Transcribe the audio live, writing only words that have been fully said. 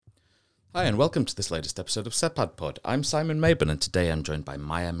Hi, and welcome to this latest episode of Sepad Pod. I'm Simon Mabon, and today I'm joined by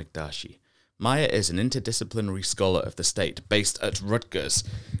Maya Mikdashi. Maya is an interdisciplinary scholar of the state based at Rutgers.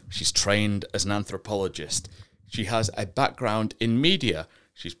 She's trained as an anthropologist. She has a background in media.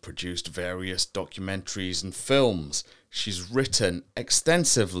 She's produced various documentaries and films. She's written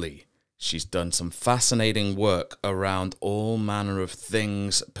extensively. She's done some fascinating work around all manner of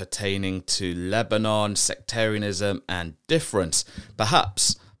things pertaining to Lebanon, sectarianism, and difference.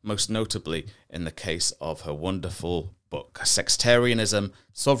 Perhaps most notably in the case of her wonderful book, Sectarianism,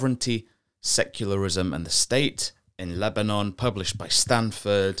 Sovereignty, Secularism and the State in Lebanon, published by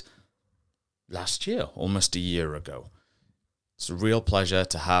Stanford last year, almost a year ago. It's a real pleasure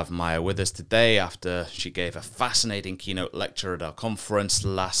to have Maya with us today after she gave a fascinating keynote lecture at our conference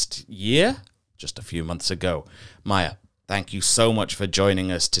last year, just a few months ago. Maya, thank you so much for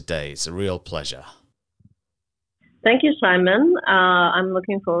joining us today. It's a real pleasure. Thank you, Simon. I'm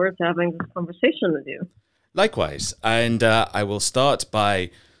looking forward to having this conversation with you. Likewise. And I will start by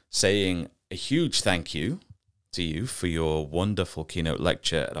saying a huge thank you to you for your wonderful keynote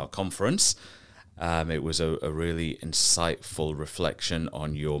lecture at our conference. It was a really insightful reflection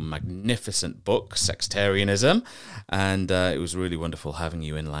on your magnificent book, Sectarianism. And it was really wonderful having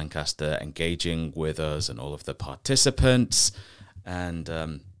you in Lancaster, engaging with us and all of the participants.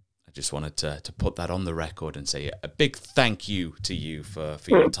 And I just wanted to put that on the record and say a big thank you to you for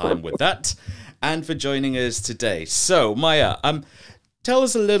your time with that and for joining us today. So, Maya, tell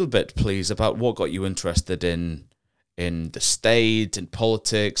us a little bit, please, about what got you interested in the state and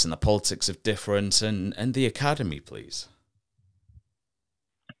politics and the politics of difference and the academy, please.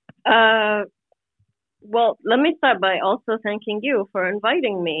 Well, let me start by also thanking you for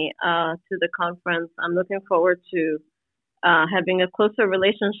inviting me to the conference. I'm looking forward to having a closer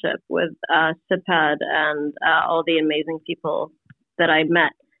relationship with CIPAD and all the amazing people that I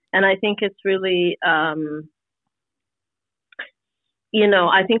met. And I think it's really, I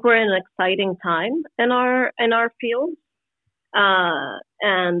think we're in an exciting time in our field,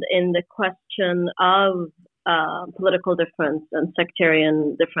 and in the question of political difference and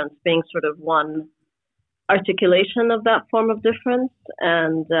sectarian difference being sort of one articulation of that form of difference.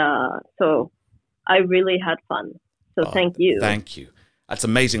 And so I really had fun. So thank you. Thank you. That's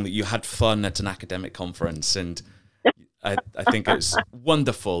amazing that you had fun at an academic conference, and I think it's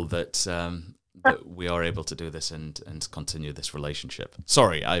wonderful that that we are able to do this and continue this relationship.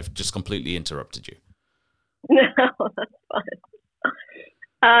 Sorry, I've just completely interrupted you. No, that's fine.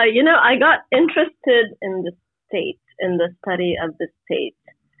 I got interested in the state, in the study of the state.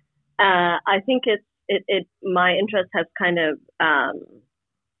 I think my interest has kind of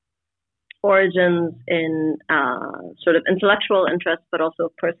origins in sort of intellectual interest, but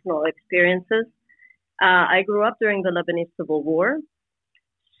also personal experiences. I grew up during the Lebanese Civil War.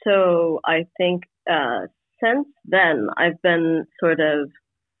 So I think since then, I've been sort of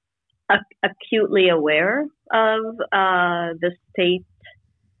acutely aware of the state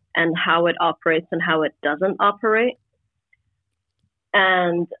and how it operates and how it doesn't operate.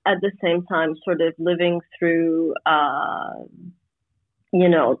 And at the same time, sort of living through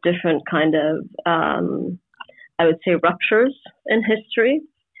different kind of, I would say, ruptures in history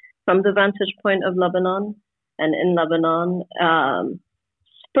from the vantage point of Lebanon and in Lebanon,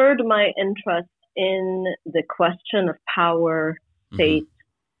 spurred my interest in the question of power, state,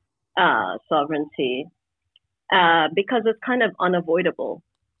 sovereignty, because it's kind of unavoidable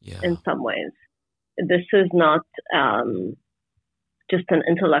in some ways. This is not just an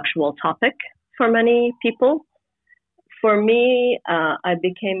intellectual topic for many people. For me, I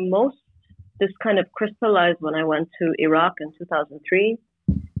became this kind of crystallized when I went to Iraq in 2003.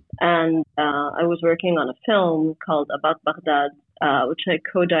 And I was working on a film called About Baghdad, which I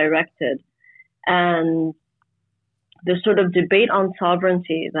co-directed. And the sort of debate on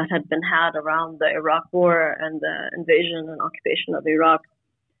sovereignty that had been had around the Iraq War and the invasion and occupation of Iraq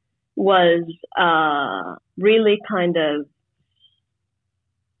was really kind of,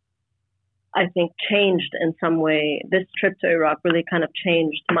 I think, changed in some way. This trip to Iraq really kind of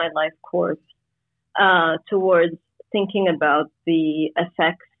changed my life course towards thinking about the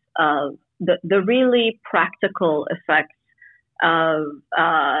effects of the really practical effects of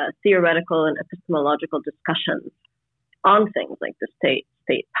theoretical and epistemological discussions on things like the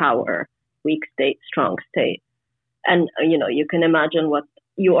state power, weak state, strong state. And, you can imagine what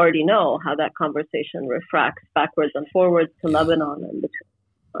you already know, how that conversation refracts backwards and forwards to Lebanon and between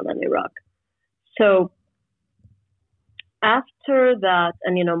Lebanon and Iraq. So after that,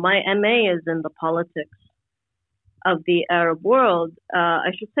 and my MA is in the politics of the Arab world.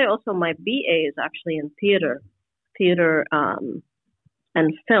 I should say also my BA is actually in theater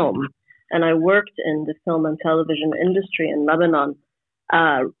and film. and I worked in the film and television industry in Lebanon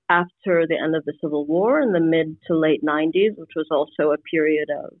after the end of the Civil War in the mid to late 90s, which was also a period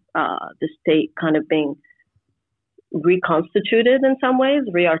of the state kind of being reconstituted in some ways,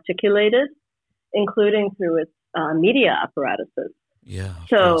 rearticulated, including through its media apparatuses. Yeah.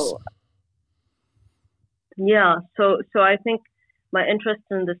 So, yeah. So I think my interest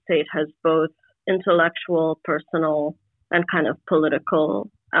in the state has both intellectual, personal, and kind of political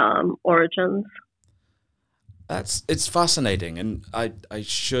origins. It's fascinating, and I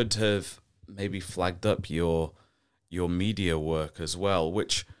should have maybe flagged up your media work as well,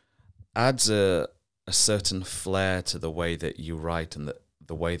 which adds a certain flair to the way that you write and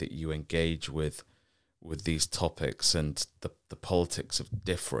the way that you engage with these topics and the politics of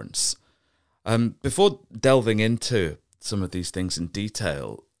difference. Before delving into some of these things in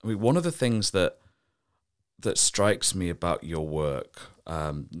detail, I mean, one of the things that strikes me about your work,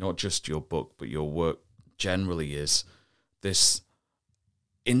 not just your book, but your work generally, is this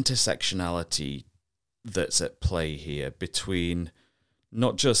intersectionality that's at play here between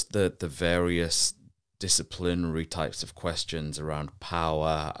not just the various disciplinary types of questions around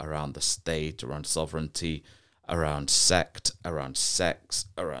power, around the state, around sovereignty, around sect, around sex,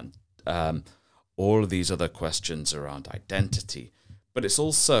 around all of these other questions around identity, but it's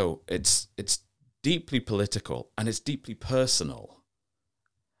also it's deeply political and it's deeply personal,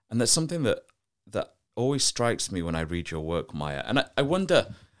 and that's something that always strikes me when I read your work, Maya. And I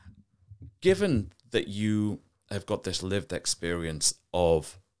wonder, given that you have got this lived experience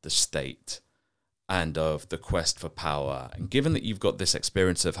of the state and of the quest for power, and given that you've got this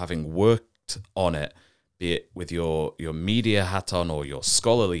experience of having worked on it, be it with your media hat on or your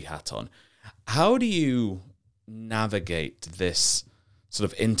scholarly hat on, how do you navigate this sort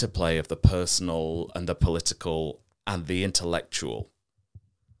of interplay of the personal and the political and the intellectual?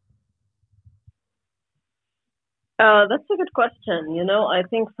 That's a good question. I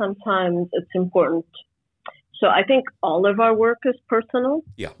think sometimes it's important. So I think all of our work is personal.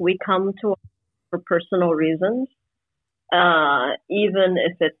 Yeah. We come to it for personal reasons, even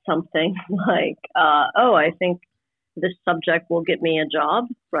if it's something like, I think this subject will get me a job,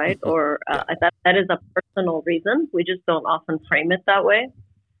 right? Or that is a personal reason. We just don't often frame it that way.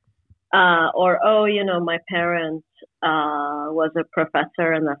 Or, my parent was a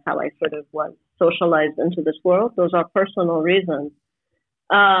professor and that's how I sort of was socialized into this world. Those are personal reasons.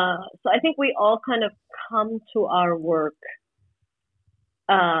 So I think we all kind of come to our work,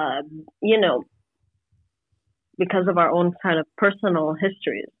 because of our own kind of personal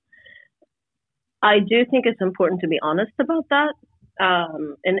histories. I do think it's important to be honest about that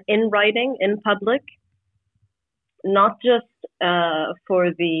in writing, in public, not just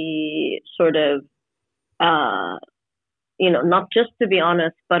for the sort of, not just to be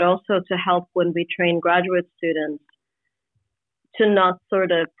honest, but also to help when we train graduate students to not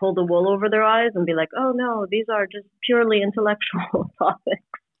sort of pull the wool over their eyes and be like, oh no, these are just purely intellectual topics.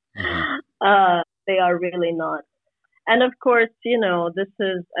 Mm-hmm. They are really not. And of course, this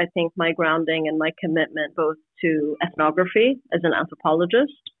is, I think, my grounding and my commitment both to ethnography as an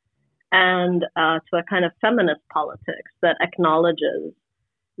anthropologist and to a kind of feminist politics that acknowledges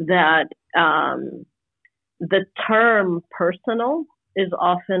that the term personal is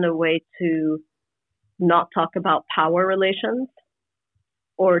often a way to not talk about power relations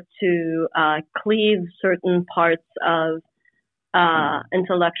or to cleave certain parts of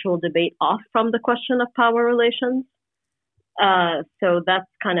intellectual debate off from the question of power relations. So that's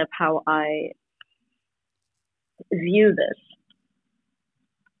kind of how I view this.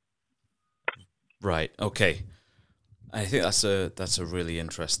 Right. Okay. I think that's a really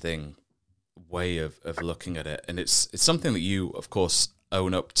interesting way of looking at it, and it's something that you, of course,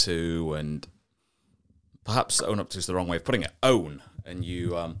 own up to, and perhaps own up to is the wrong way of putting it. Own, and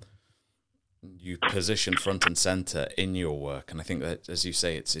you position front and center in your work, and I think that, as you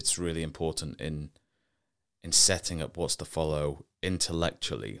say, it's really important in setting up what's to follow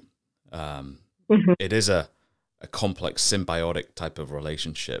intellectually. Mm-hmm. It is a complex symbiotic type of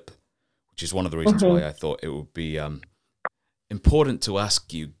relationship, which is one of the reasons mm-hmm. why I thought it would be important to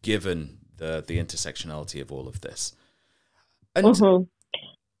ask you, given the intersectionality of all of this. And mm-hmm.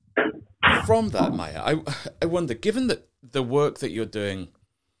 from that, Maya, I wonder, given that the work that you're doing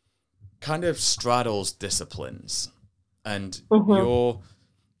kind of straddles disciplines, and mm-hmm.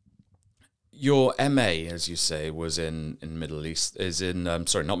 your MA, as you say, was in Middle East,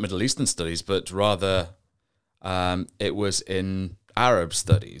 not Middle Eastern studies, but rather it was in Arab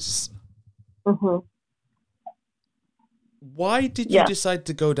studies. Mm-hmm. Why did you decide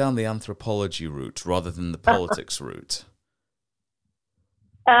to go down the anthropology route rather than the politics route?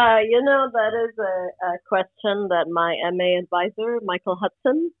 That is a question that my MA advisor, Michael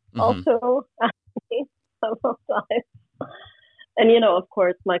Hudson, also asked me several times. And, of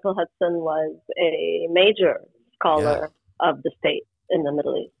course, Michael Hudson was a major scholar of the state in the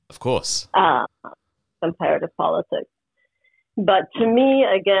Middle East. Of course. Comparative politics. But to me,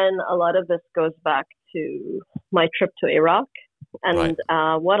 again, a lot of this goes back to my trip to Iraq and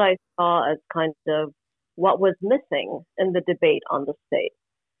what I saw as kind of what was missing in the debate on the state,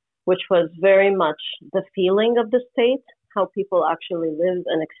 which was very much the feeling of the state, how people actually live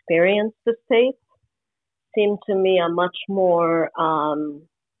and experience the state, seemed to me a much more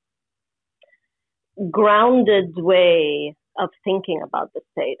grounded way of thinking about the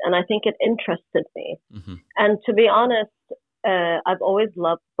state. And I think it interested me. Mm-hmm. And to be honest, I've always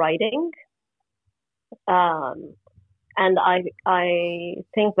loved writing. And I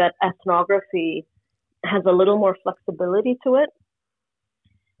think that ethnography has a little more flexibility to it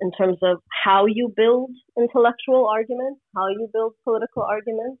in terms of how you build intellectual arguments, how you build political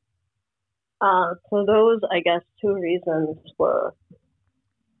arguments. So those, I guess, two reasons were,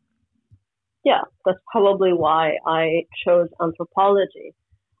 that's probably why I chose anthropology.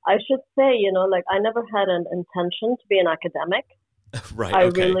 I should say, I never had an intention to be an academic. Right. I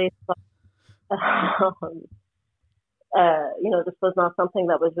really thought, this was not something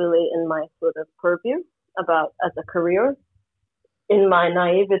that was really in my sort of purview about as a career. In my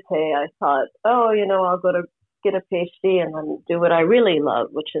naivete, I thought, I'll go to get a PhD and then do what I really love,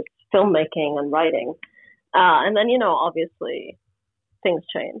 which is filmmaking and writing. And then, obviously things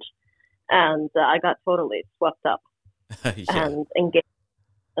change. And I got totally swept up and engaged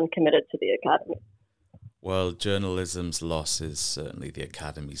and committed to the academy. Well, journalism's loss is certainly the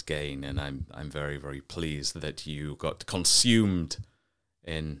academy's gain, and I'm very, very pleased that you got consumed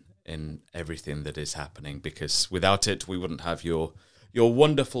in everything that is happening, because without it we wouldn't have your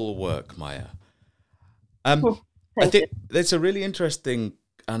wonderful work, Maya. I think there's a really interesting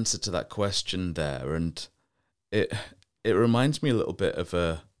answer to that question there, and it reminds me a little bit of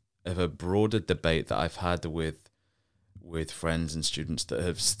a broader debate that I've had with friends and students that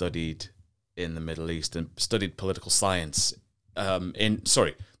have studied in the Middle East and studied political science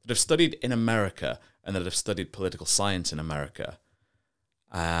that have studied in America and that have studied political science in America.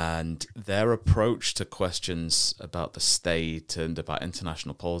 And their approach to questions about the state and about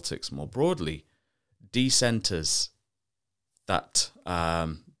international politics more broadly decenters that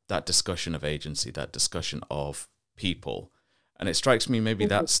discussion of agency, that discussion of people. And it strikes me maybe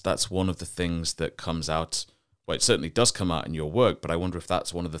that's one of the things that comes out. Well, it certainly does come out in your work, but I wonder if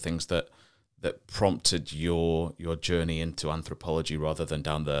that's one of the things that prompted your journey into anthropology rather than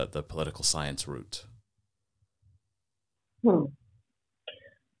down the political science route.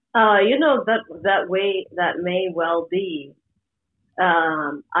 That may well be.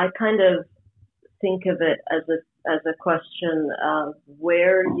 I kind of think of it as a question of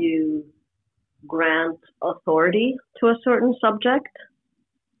where you grant authority to a certain subject,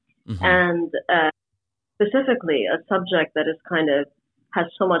 and specifically a subject that is kind of has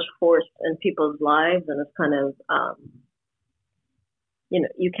so much force in people's lives and is kind of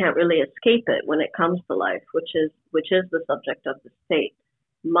you can't really escape it when it comes to life, which is the subject of the state.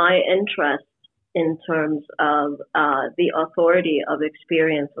 My interest in terms of the authority of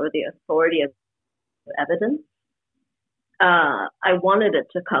experience or the authority of evidence, I wanted it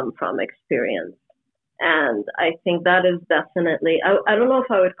to come from experience. And I think that is definitely, I don't know if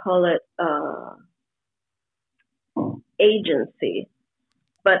I would call it agency,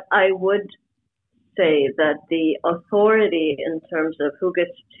 but I would say that the authority in terms of who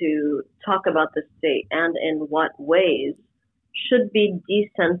gets to talk about the state and in what ways should be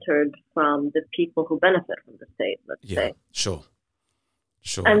decentered from the people who benefit from the state, let's say. Sure.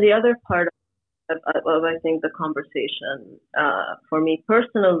 And the other part of I think, the conversation for me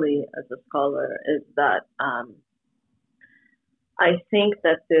personally as a scholar is that I think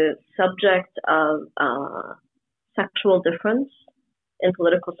that the subject of sexual difference in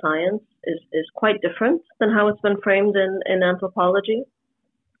political science is quite different than how it's been framed in anthropology.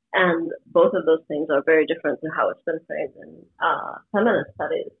 And both of those things are very different than how it's been framed in feminist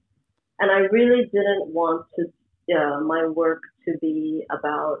studies. And I really didn't want my work to be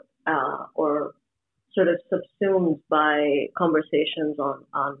about or sort of subsumed by conversations on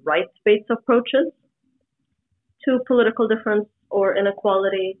rights-based approaches to political difference or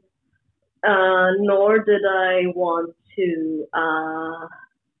inequality, nor did I want to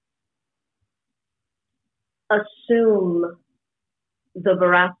assume the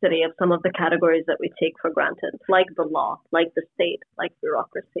veracity of some of the categories that we take for granted, like the law, like the state, like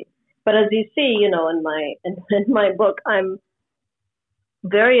bureaucracy. But as you see, in my book, I'm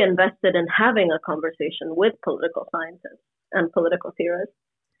very invested in having a conversation with political scientists and political theorists,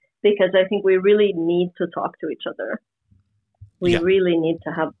 because I think we really need to talk to each other. We really need to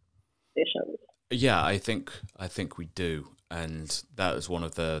have conversations. Yeah, I think we do. And that was one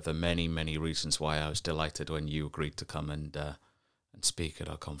of the many, many reasons why I was delighted when you agreed to come and speak at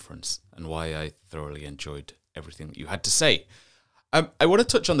our conference, and why I thoroughly enjoyed everything that you had to say. I want to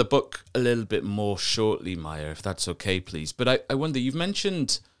touch on the book a little bit more shortly, Maya, if that's okay, please. But I wonder, you've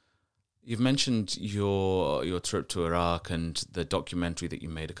mentioned your trip to Iraq and the documentary that you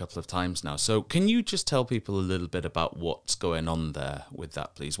made a couple of times now. So can you just tell people a little bit about what's going on there with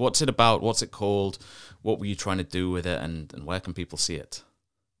that, please? What's it about? What's it called? What were you trying to do with it? And where can people see it?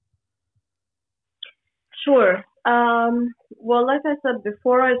 Sure. Well, like I said,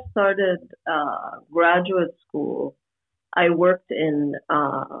 before I started graduate school, I worked in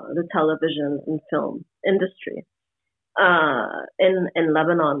the television and film industry in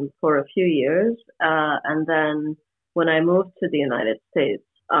Lebanon for a few years. And then when I moved to the United States,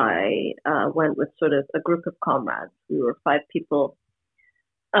 I went with sort of a group of comrades. We were 5 people.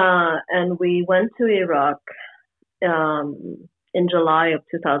 And we went to Iraq in July of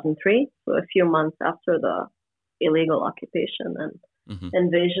 2003, so a few months after the illegal occupation and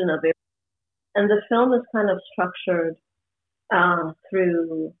invasion of Iraq. And the film is kind of structured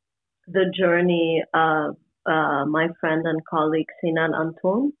through the journey of my friend and colleague Sinan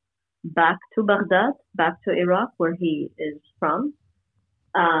Antoun back to Baghdad, back to Iraq, where he is from,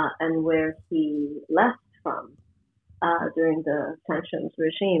 and where he left from during the sanctions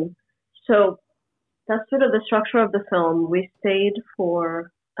regime. So that's sort of the structure of the film. We stayed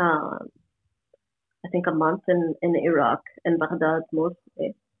for, I think, a month in Iraq, in Baghdad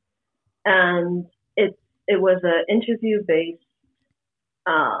mostly. And it was an interview-based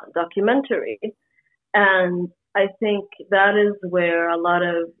documentary. And I think that is where a lot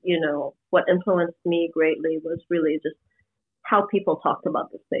of, what influenced me greatly was really just how people talked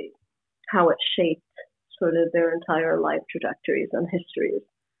about the state, how it shaped sort of their entire life trajectories and histories,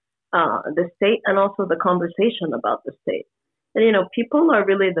 the state, and also the conversation about the state. And, people are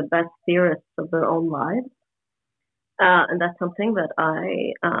really the best theorists of their own lives. And that's something that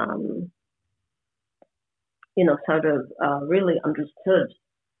I, sort of really understood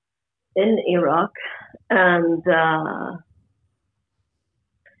in Iraq. And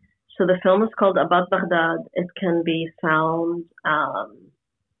so the film is called About Baghdad. It can be found, I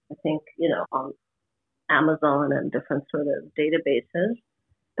think, on Amazon and different sort of databases.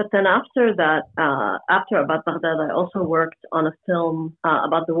 But then after that, after About Baghdad, I also worked on a film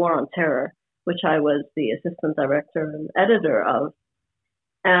about the War on Terror, which I was the assistant director and editor of,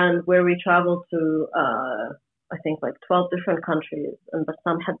 and where we traveled to, I think, like 12 different countries. And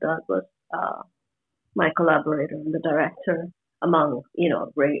Bassam Haddad was my collaborator and the director, among,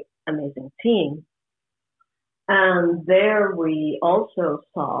 a great, amazing team. And there we also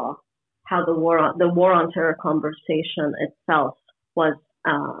saw how the war on terror conversation itself was,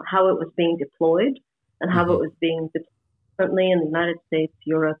 how it was being deployed and how it was being deployed differently in the United States,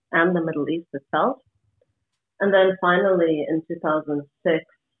 Europe, and the Middle East itself. And then finally, in 2006,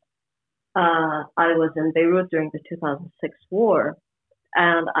 I was in Beirut during the 2006 war,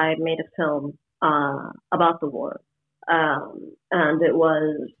 and I made a film about the war. And it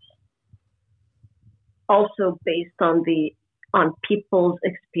was also based on people's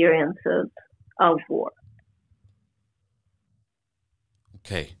experiences of war.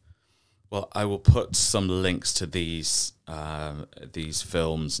 Okay. Well, I will put some links to these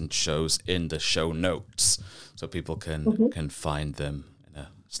films and shows in the show notes, so people can find them in a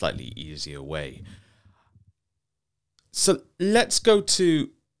slightly easier way. So let's go to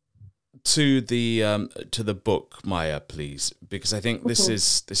the book, Maya, please, because I think this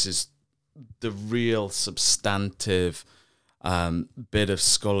is the real substantive bit of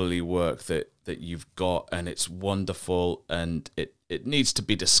scholarly work that you've got, and it's wonderful, and it needs to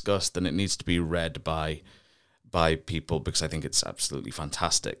be discussed and it needs to be read by people, because I think it's absolutely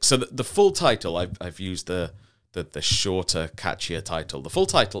fantastic. So the full title, I've used the shorter, catchier title. The full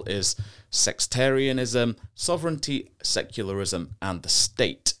title is Sectarianism, Sovereignty, Secularism, and the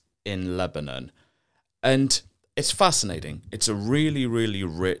State in Lebanon. And it's fascinating. It's a really, really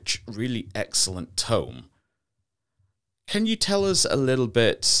rich, really excellent tome. Can you tell us a little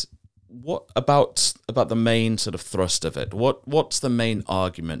bit what about the main sort of thrust of it? What's the main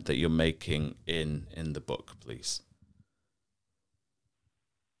argument that you're making in the book, please?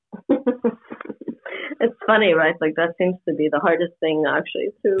 It's funny, right? Like, that seems to be the hardest thing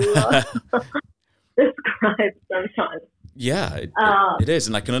actually to describe sometimes. Yeah, it is.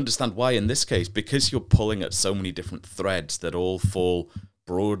 And I can understand why in this case, because you're pulling at so many different threads that all fall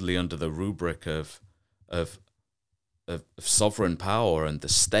broadly under the rubric of sovereign power and the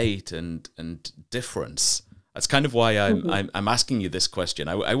state and difference. That's kind of why I'm asking you this question.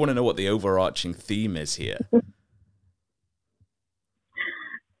 I want to know what the overarching theme is here.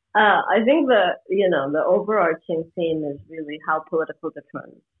 I think the overarching theme is really how political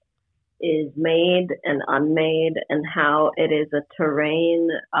difference is made and unmade, and how it is a terrain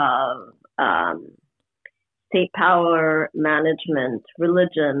of state power, management,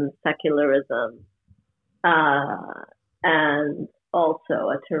 religion, secularism, and also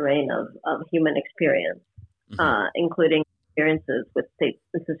a terrain of human experience, including experiences with state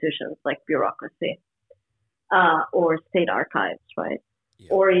institutions like bureaucracy or state archives, right?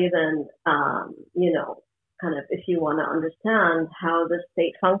 Yeah. Or even, kind of if you want to understand how the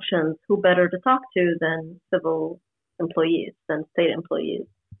state functions, who better to talk to than civil employees, than state employees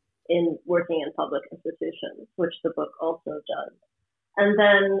in working in public institutions, which the book also does. And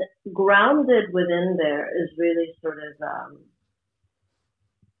then grounded within there is really sort of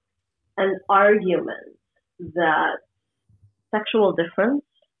an argument that sexual difference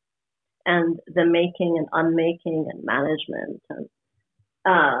and the making and unmaking and management and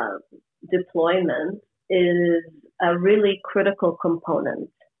deployment is a really critical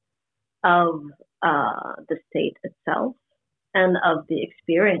component of the state itself and of the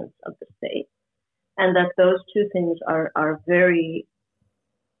experience of the state, and that those two things are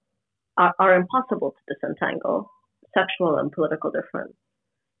impossible to disentangle, sexual and political difference.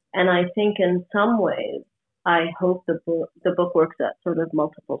 And I think in some ways, I hope the book works at sort of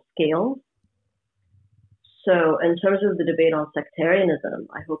multiple scales. So in terms of the debate on sectarianism,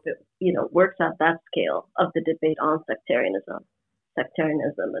 I hope it works at that scale of the debate on sectarianism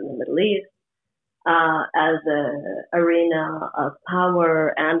in the Middle East, as an arena of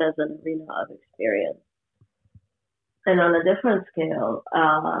power and as an arena of experience. And on a different scale,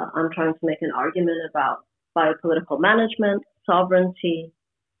 I'm trying to make an argument about biopolitical management, sovereignty,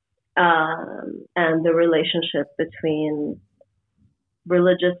 and the relationship between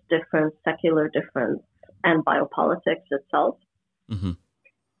religious difference, secular difference, and biopolitics itself. Mm-hmm.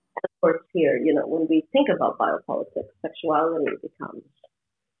 And of course, here, when we think about biopolitics, sexuality becomes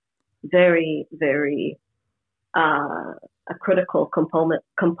very, very a critical component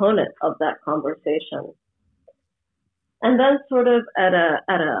of that conversation. And then sort of at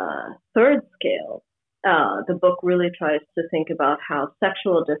a third scale, the book really tries to think about how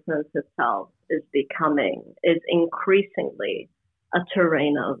sexual difference itself is increasingly a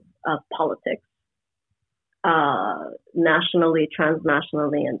terrain of politics, nationally,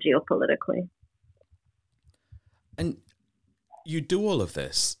 transnationally, and geopolitically. And you do all of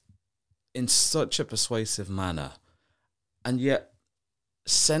this in such a persuasive manner, and yet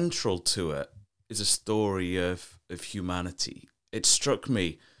central to it is a story of humanity. It struck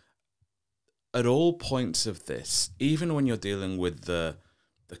me at all points of this, even when you're dealing with the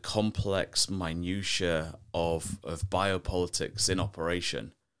complex minutiae of biopolitics in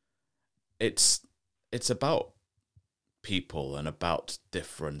operation, it's about people and about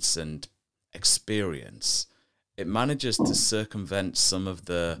difference and experience. It manages to circumvent some of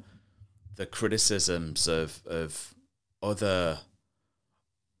the criticisms of other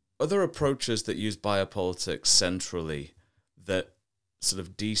approaches that use biopolitics centrally, that sort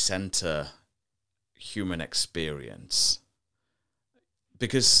of decenter human experience.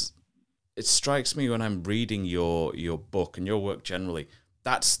 Because it strikes me when I'm reading your book and your work generally,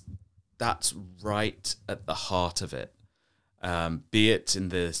 that's right at the heart of it. Be it in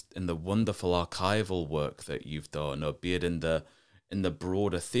the wonderful archival work that you've done, or be it in the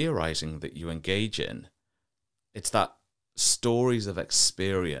broader theorizing that you engage in. It's that stories of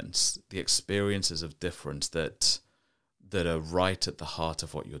experience, the experiences of difference that are right at the heart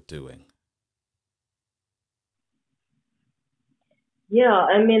of what you're doing. Yeah,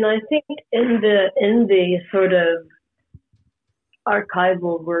 I mean, I think in the sort of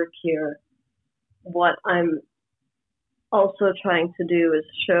archival work here, what I'm also trying to do is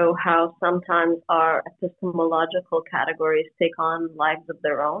show how sometimes our epistemological categories take on lives of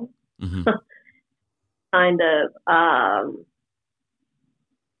their own. Mm-hmm.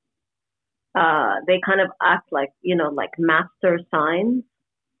 They kind of act like master signs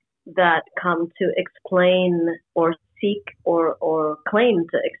that come to explain or seek or claim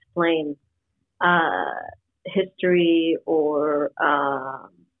to explain history or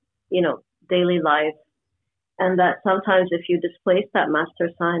daily life, and that sometimes if you displace that master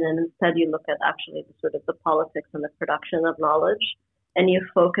sign and instead you look at actually the politics and the production of knowledge, and you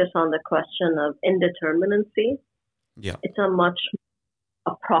focus on the question of indeterminacy, it's a much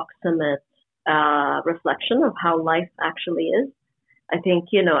approximate reflection of how life actually is, I think,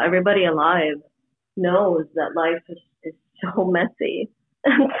 everybody alive knows that life is so messy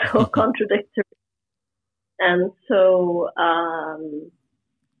and so contradictory. And so,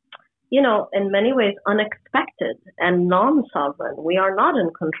 in many ways unexpected and non-sovereign. We are not in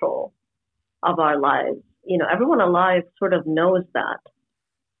control of our lives. Everyone alive sort of knows that.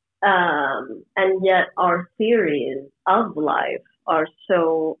 And yet our theories of life are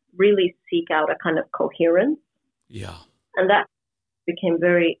so really seek out a kind of coherence. Yeah. And that became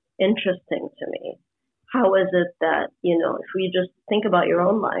very interesting to me. How is it that, if we just think about your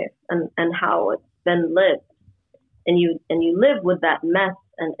own life and how it's been lived, and you live with that mess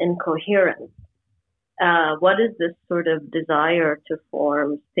and incoherence, what is this sort of desire to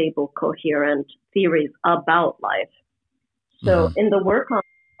form stable, coherent theories about life? So in the work on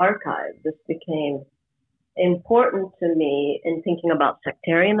archive, this became important to me in thinking about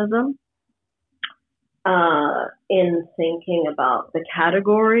sectarianism, in thinking about the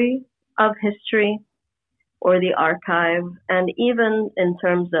category of history or the archive, and even in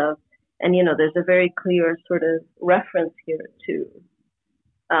terms of, and there's a very clear sort of reference here to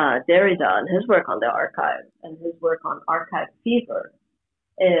Derrida and his work on the archive and his work on archive fever.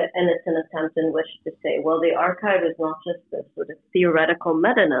 And it's an attempt in which to say, well, the archive is not just this sort of theoretical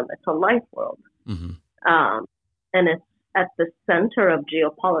metonym, it's a life world. And it's at the center of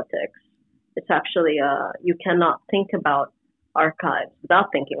geopolitics. It's actually, you cannot think about archives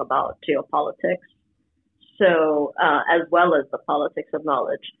without thinking about geopolitics. So, as well as the politics of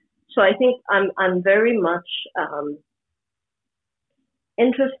knowledge. So I think I'm very much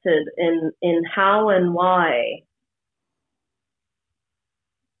interested in how and why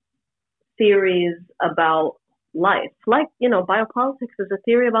theories about life, like, biopolitics is a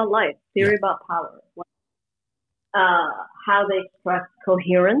theory about life, theory about power, how they express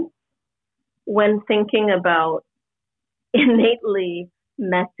coherence when thinking about innately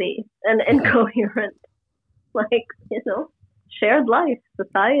messy and incoherent, like, shared life,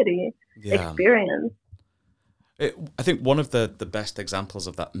 society, experience. I think one of the best examples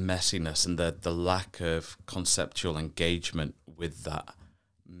of that messiness and the lack of conceptual engagement with that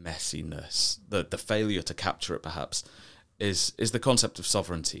messiness, the failure to capture it perhaps, is the concept of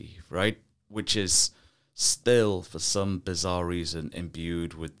sovereignty, right? Which is still, for some bizarre reason,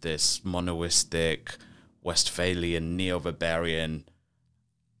 imbued with this monoistic, Westphalian, neo-Weberian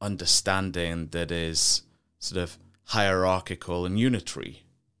understanding that is sort of hierarchical and unitary.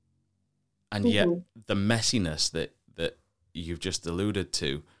 And yet the messiness that you've just alluded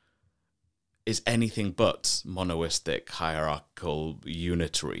to is anything but monoistic, hierarchical,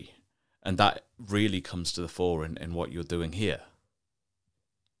 unitary. And that really comes to the fore in what you're doing here.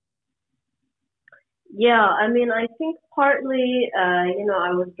 Yeah, I think partly,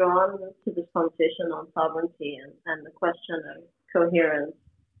 I was drawn to this conversation on sovereignty and the question of coherence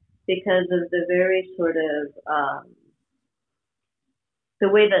because of the very sort of the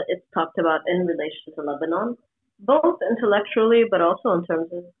way that it's talked about in relation to Lebanon, both intellectually but also in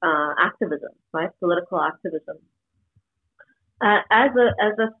terms of activism, right? Political activism, as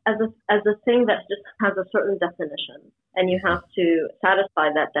a thing that just has a certain definition, and you have to satisfy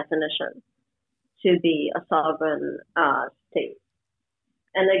that definition to be a sovereign state.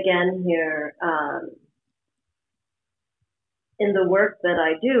 And again, here in the work that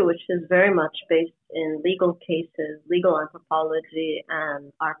I do, which is very much based in legal cases, legal anthropology,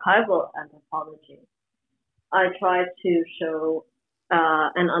 and archival anthropology, I try to show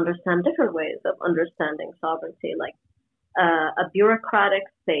and understand different ways of understanding sovereignty, like a bureaucratic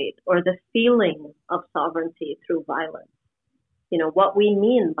state or the feeling of sovereignty through violence. What we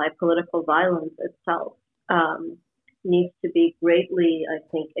mean by political violence itself needs to be greatly, I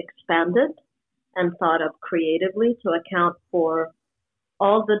think, expanded and thought of creatively to account for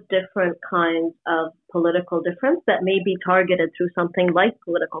all the different kinds of political difference that may be targeted through something like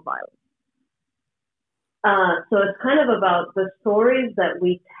political violence. So it's kind of about the stories that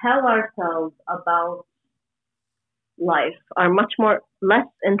we tell ourselves about life are much less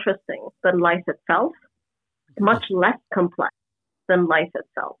interesting than life itself, much less complex than life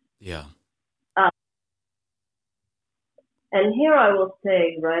itself. Yeah. And here I will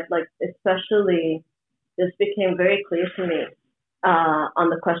say, right, like especially this became very clear to me on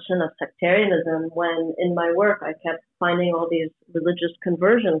the question of sectarianism when in my work I kept finding all these religious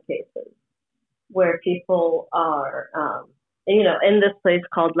conversion cases where people are, in this place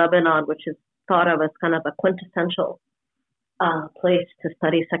called Lebanon, which is thought of as kind of a quintessential place to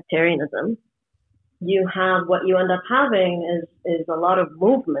study sectarianism. What you end up having is a lot of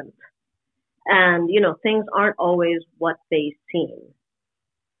movement. And, things aren't always what they seem.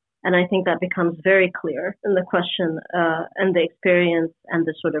 And I think that becomes very clear in the question and the experience and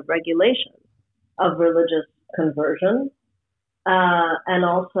the sort of regulation of religious conversion. And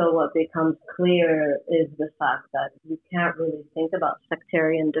also what becomes clear is the fact that you can't really think about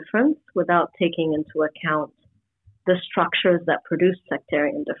sectarian difference without taking into account the structures that produce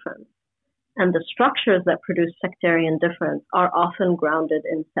sectarian difference. And the structures that produce sectarian difference are often grounded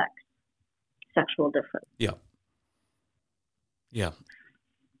in sexual difference. Yeah. Yeah.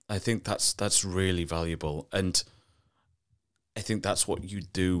 I think that's really valuable. And I think that's what you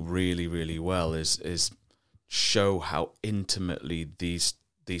do really, really well is show how intimately these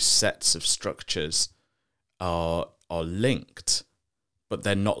sets of structures are linked, but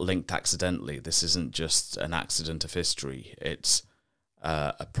they're not linked accidentally. This isn't just an accident of history. It's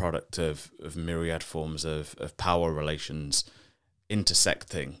a product of myriad forms of power relations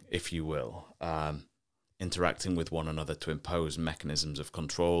intersecting, if you will, interacting with one another to impose mechanisms of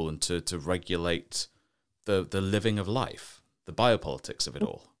control and to regulate the living of life, the biopolitics of it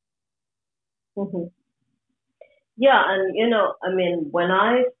all. Mm-hmm. Yeah, and when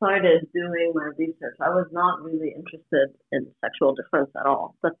I started doing my research, I was not really interested in sexual difference at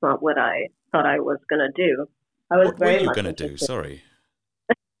all. That's not what I thought I was going to do. What were you going to do? Sorry.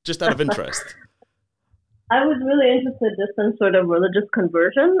 Just out of interest. I was really interested just in sort of religious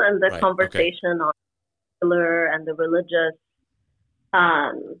conversion and the conversation on secular and the religious,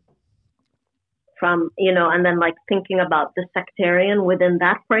 and then like thinking about the sectarian within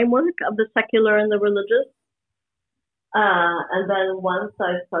that framework of the secular and the religious. And then once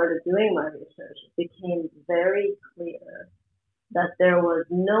I started doing my research, it became very clear that there was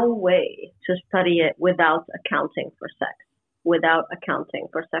no way to study it without accounting for sex, without accounting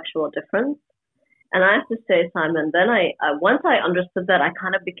for sexual difference. And I have to say, Simon, then once I understood that, I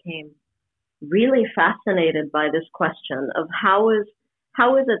kind of became really fascinated by this question of how is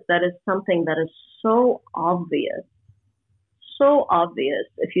it that is something that is so obvious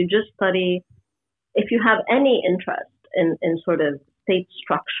if you just study, if you have any interest in sort of state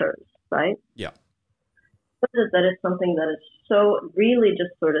structures, right? Yeah. What is it that is something that is so really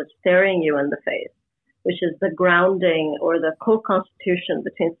just sort of staring you in the face, which is the grounding or the co-constitution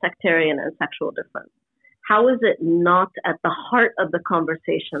between sectarian and sexual difference? How is it not at the heart of the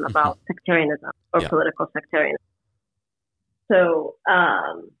conversation about sectarianism or political sectarianism? So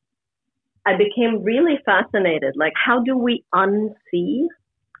I became really fascinated. Like, how do we unsee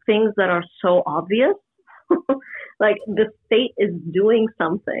things that are so obvious? Like, the state is doing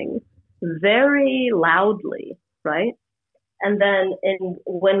something very loudly, right? And then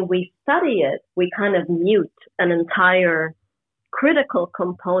when we study it, we kind of mute an entire critical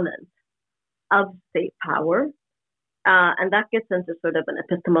component of state power. And that gets into sort of an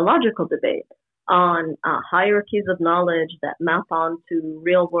epistemological debate on hierarchies of knowledge that map onto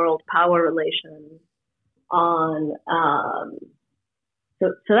real world power relations.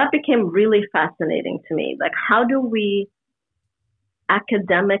 So that became really fascinating to me. Like, how do we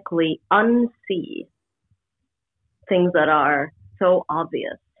academically unsee things that are so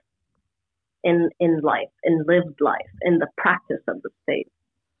obvious in life, in lived life, in the practice of the state?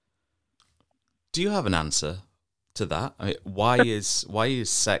 Do you have an answer to that? I mean, why is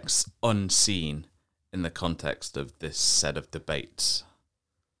sex unseen in the context of this set of debates?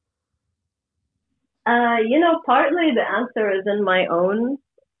 Partly the answer is in my own,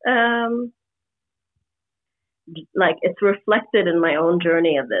 it's reflected in my own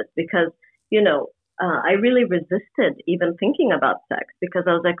journey of this because, I really resisted even thinking about sex because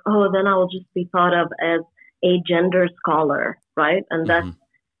I was like, oh, then I will just be thought of as a gender scholar, right? And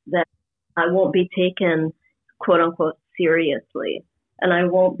that I won't be taken, quote unquote, seriously. And I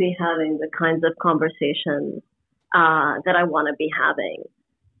won't be having the kinds of conversations that I want to be having.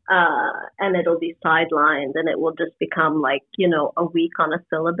 And it'll be sidelined and it will just become like, a week on a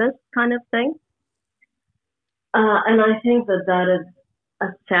syllabus kind of thing. And I think that is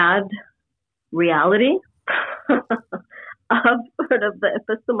a sad reality of sort of the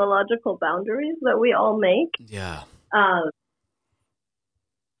epistemological boundaries that we all make. Yeah.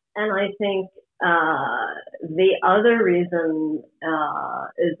 And I think the other reason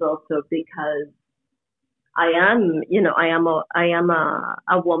is also because I am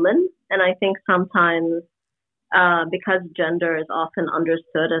a woman, and I think sometimes because gender is often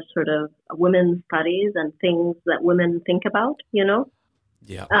understood as sort of women's studies and things that women think about,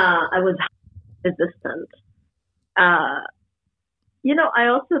 Yeah. I was resistant. I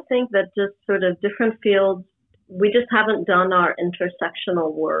also think that just sort of different fields, we just haven't done our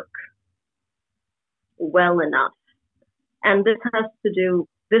intersectional work well enough. And this has to do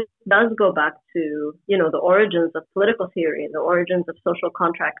this does go back to, the origins of political theory, the origins of social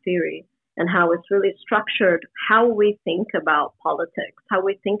contract theory, and how it's really structured how we think about politics, how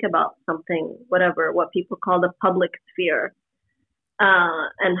we think about something, whatever, what people call the public sphere,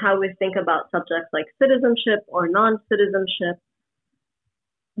 and how we think about subjects like citizenship or non-citizenship,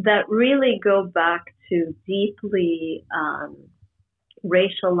 that really go back to deeply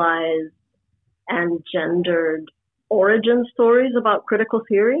racialized and gendered origin stories about critical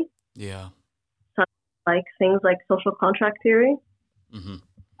theory. Yeah. Like things like social contract theory. Mm-hmm.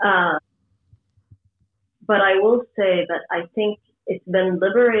 But I will say that I think it's been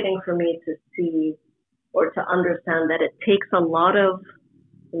liberating for me to see or to understand that it takes a lot of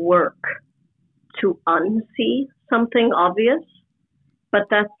work to unsee something obvious, but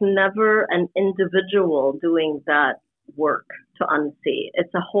that's never an individual doing that work to unsee.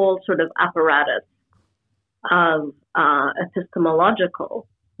 It's a whole sort of apparatus of epistemological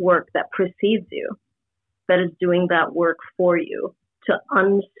work that precedes you, that is doing that work for you to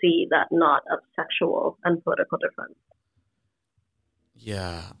unsee that knot of sexual and political difference.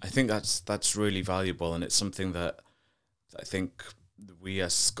 Yeah, I think that's really valuable, and it's something that I think we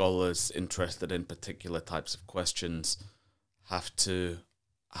as scholars interested in particular types of questions have to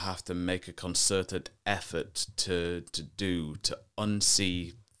make a concerted effort to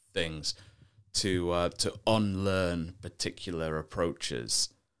unsee things, to unlearn particular approaches,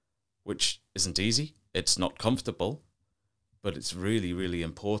 which isn't easy. It's not comfortable, but it's really, really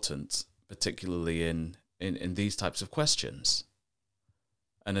important, particularly in these types of questions.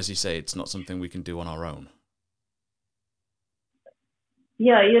 And as you say, it's not something we can do on our own.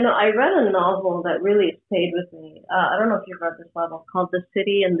 Yeah, I read a novel that really stayed with me. I don't know if you've read this novel called The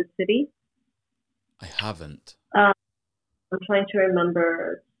City and the City. I haven't. I'm trying to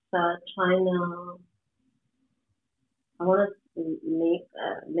remember. China. I want to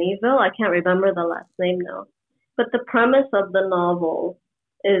Mayville. I can't remember the last name now. But the premise of the novel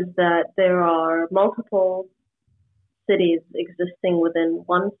is that there are multiple cities existing within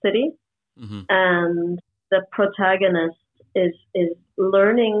one city, mm-hmm. and the protagonist is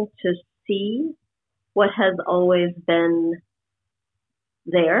learning to see what has always been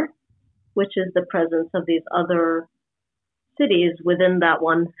there, which is the presence of these other cities within that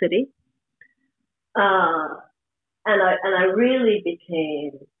one city. And I really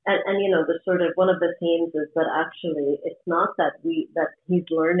became, and the sort of one of the themes is that actually it's not that he's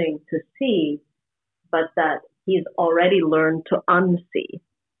learning to see, but that he's already learned to unsee,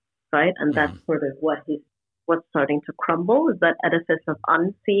 right? And that's sort of what's starting to crumble, is that edifice of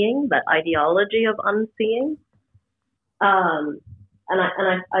unseeing, that ideology of unseeing. And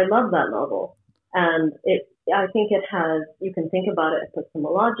I love that novel, and I think it has. You can think about it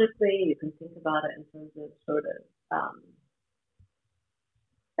epistemologically. You can think about it in terms of sort of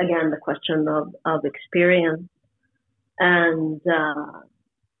again the question of experience, and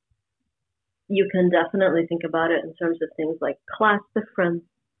you can definitely think about it in terms of things like class difference,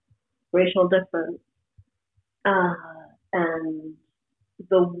 racial difference, and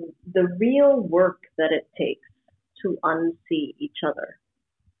the real work that it takes to unsee each other.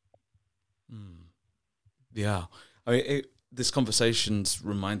 Yeah, I mean, this conversation's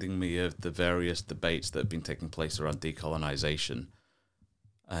reminding me of the various debates that have been taking place around decolonization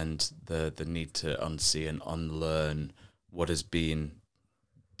and the need to unsee and unlearn what has been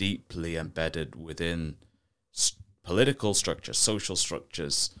deeply embedded within political structures, social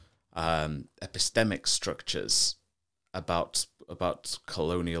structures, epistemic structures about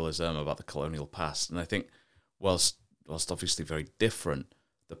colonialism, about the colonial past. And I think whilst obviously very different,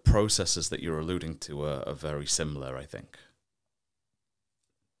 the processes that you're alluding to are very similar, I think.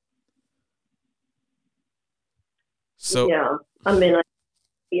 So yeah, I mean, I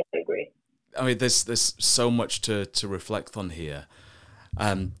agree. I mean, there's so much to reflect on here.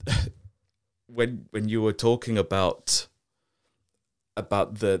 When you were talking about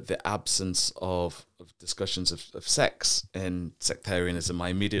the absence of discussions of sex and sectarianism, I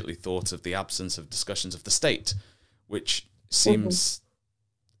immediately thought of the absence of discussions of the state, which seems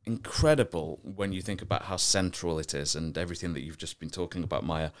incredible when you think about how central it is, and everything that you've just been talking about,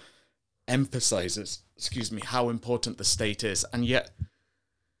 Maya, emphasizes, how important the state is. And yet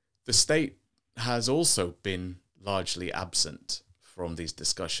the state has also been largely absent from these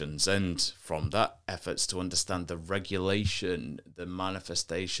discussions, and from that efforts to understand the regulation, the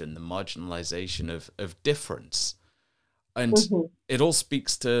manifestation, the marginalization of difference. And it all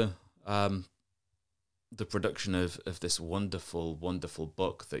speaks to the production of this wonderful, wonderful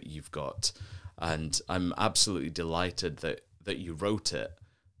book that you've got. And I'm absolutely delighted that you wrote it.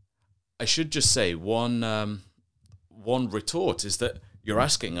 I should just say one retort is that you're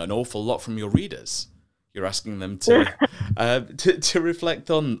asking an awful lot from your readers. You're asking them to reflect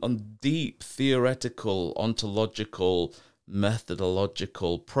on deep theoretical, ontological,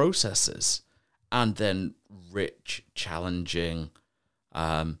 methodological processes, and then rich, challenging,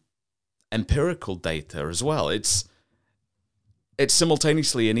 empirical data as well. It's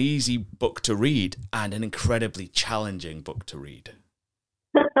simultaneously an easy book to read and an incredibly challenging book to read.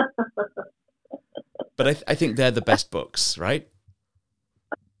 But I think they're the best books, right?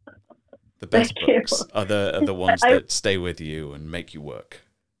 The best books are the ones that stay with you and make you work.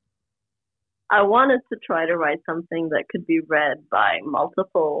 I wanted to try to write something that could be read by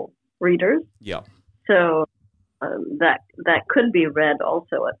multiple readers. Yeah. So that could be read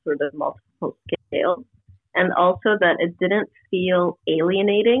also at sort of multiple scales. And also that it didn't feel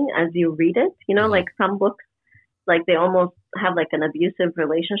alienating as you read it. You know, like some books, like they almost have like an abusive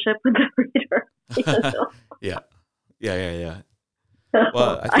relationship with the reader. You know? Yeah.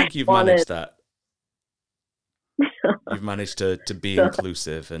 Well, I think you've managed that. You've managed to be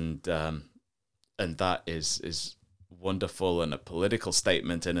inclusive, and that is wonderful, and a political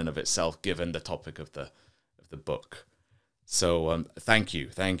statement in and of itself, given the topic of the book. So thank you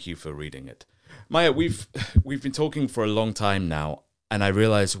for reading it, Maya. We've been talking for a long time now, and I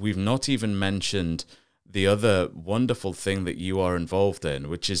realize we've not even mentioned the other wonderful thing that you are involved in,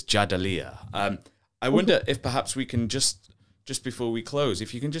 which is Jadaliyya. I wonder if perhaps we can just before we close,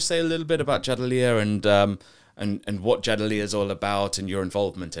 if you can just say a little bit about Jadaliyya and what Jadaliyya is all about and your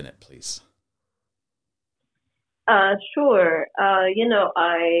involvement in it, please. Sure. I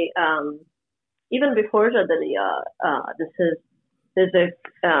even before Jadaliyya, there's a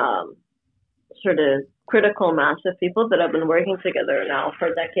sort of critical mass of people that have been working together now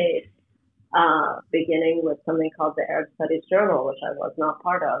for decades, beginning with something called the Arab Studies Journal, which I was not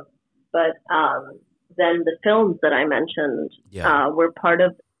part of, but then the films that I mentioned were part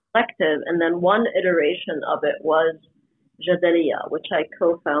of the collective, and then one iteration of it was Jadaliyya, which I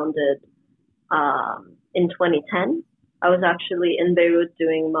co-founded in 2010. I was actually in Beirut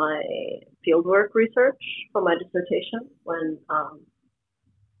doing my fieldwork research for my dissertation when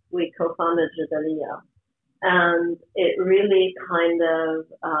we co-founded Jadaliyya. And it really kind of,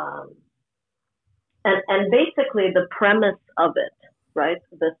 and basically the premise of it, right?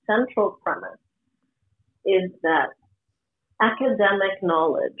 The central premise is that academic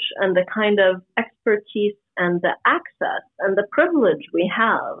knowledge and the kind of expertise and the access and the privilege we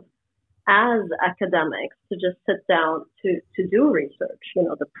have as academics to just sit down to do research, you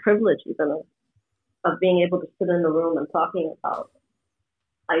know, the privilege even of being able to sit in a room and talking about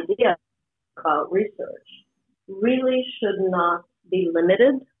ideas about research really should not be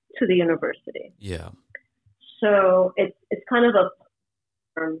limited to the university. Yeah. So it's kind of a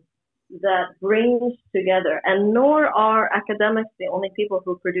platform that brings together, and nor are academics the only people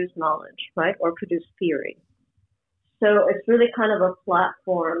who produce knowledge, right, or produce theory. So it's really kind of a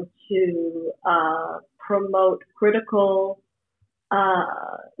platform to promote critical,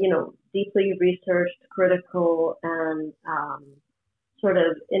 deeply researched, critical, and sort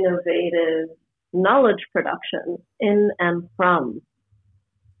of innovative knowledge production in and from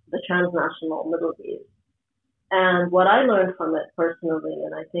the transnational Middle East. And what I learned from it personally,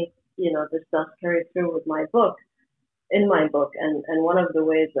 and I think, you know, this does carry through with my book, and one of the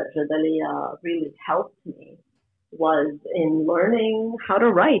ways that Jadaliyya really helped me was in learning how to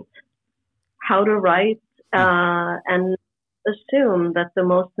write, and assume that the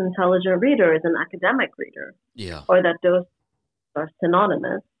most intelligent reader is an academic reader, or that those are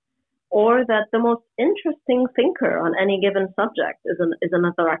synonymous, or that the most interesting thinker on any given subject is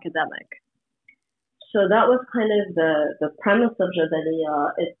another academic. So that was kind of the premise of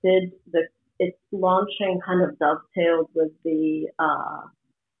Jadaliyya. Its launching kind of dovetailed with the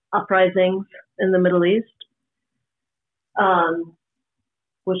uprisings in the Middle East,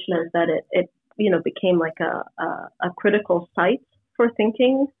 which meant that it became like a critical site for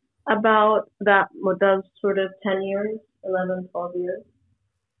thinking about those sort of 10 years, 11, 12 years.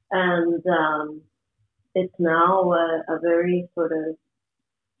 And it's now a very sort of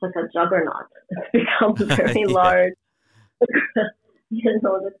like a juggernaut. It's become very large.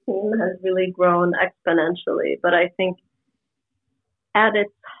 The team has really grown exponentially. But I think at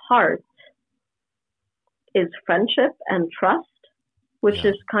its heart is friendship and trust, which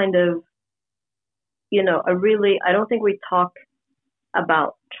is kind of, I don't think we talk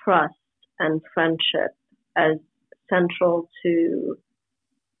about trust and friendship as central to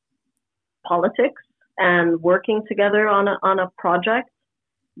politics and working together on a project,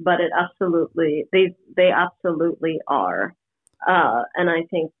 but they absolutely are, and I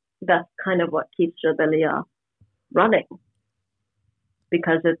think that's kind of what keeps Jadaliyya running.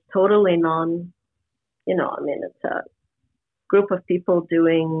 because it's totally it's a group of people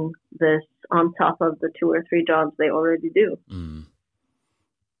doing this on top of the 2 or 3 jobs they already do. Mm.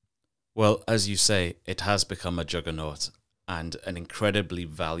 Well, as you say, it has become a juggernaut and an incredibly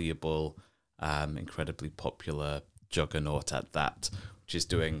valuable, incredibly popular juggernaut at that, which is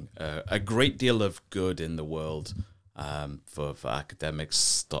doing a great deal of good in the world for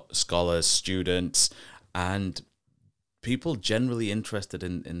academics, scholars, students, and people generally interested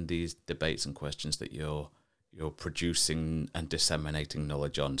in these debates and questions that you're producing and disseminating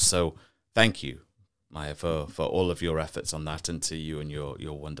knowledge on. So thank you, Maya, for all of your efforts on that, and to you and your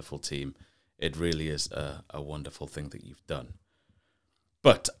wonderful team. It really is a wonderful thing that you've done.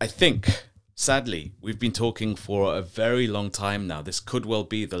 But I think, sadly, we've been talking for a very long time now. This could well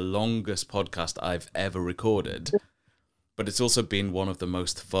be the longest podcast I've ever recorded. But it's also been one of the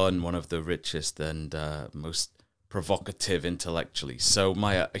most fun, one of the richest and most provocative intellectually. So,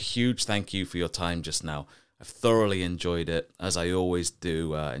 Maya, a huge thank you for your time just now. I've thoroughly enjoyed it, as I always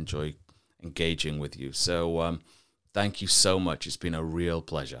do enjoy engaging with you. So thank you so much. It's been a real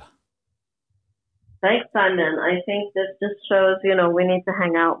pleasure. Thanks, Simon. I think this just shows, we need to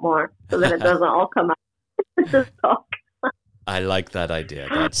hang out more so that it doesn't all come out. Just talk. I like that idea.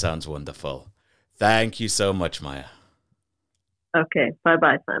 That sounds wonderful. Thank you so much, Maya. Okay.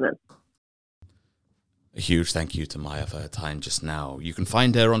 Bye-bye, Simon. A huge thank you to Maya for her time just now. You can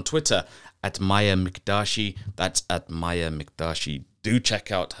find her on Twitter at Maya Mikdashi. That's at Maya Mikdashi. Do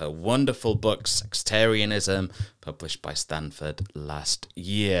check out her wonderful book, Sectarianism, published by Stanford last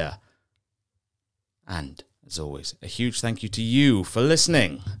year. And, as always, a huge thank you to you for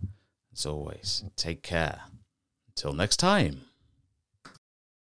listening. As always, take care. Until next time.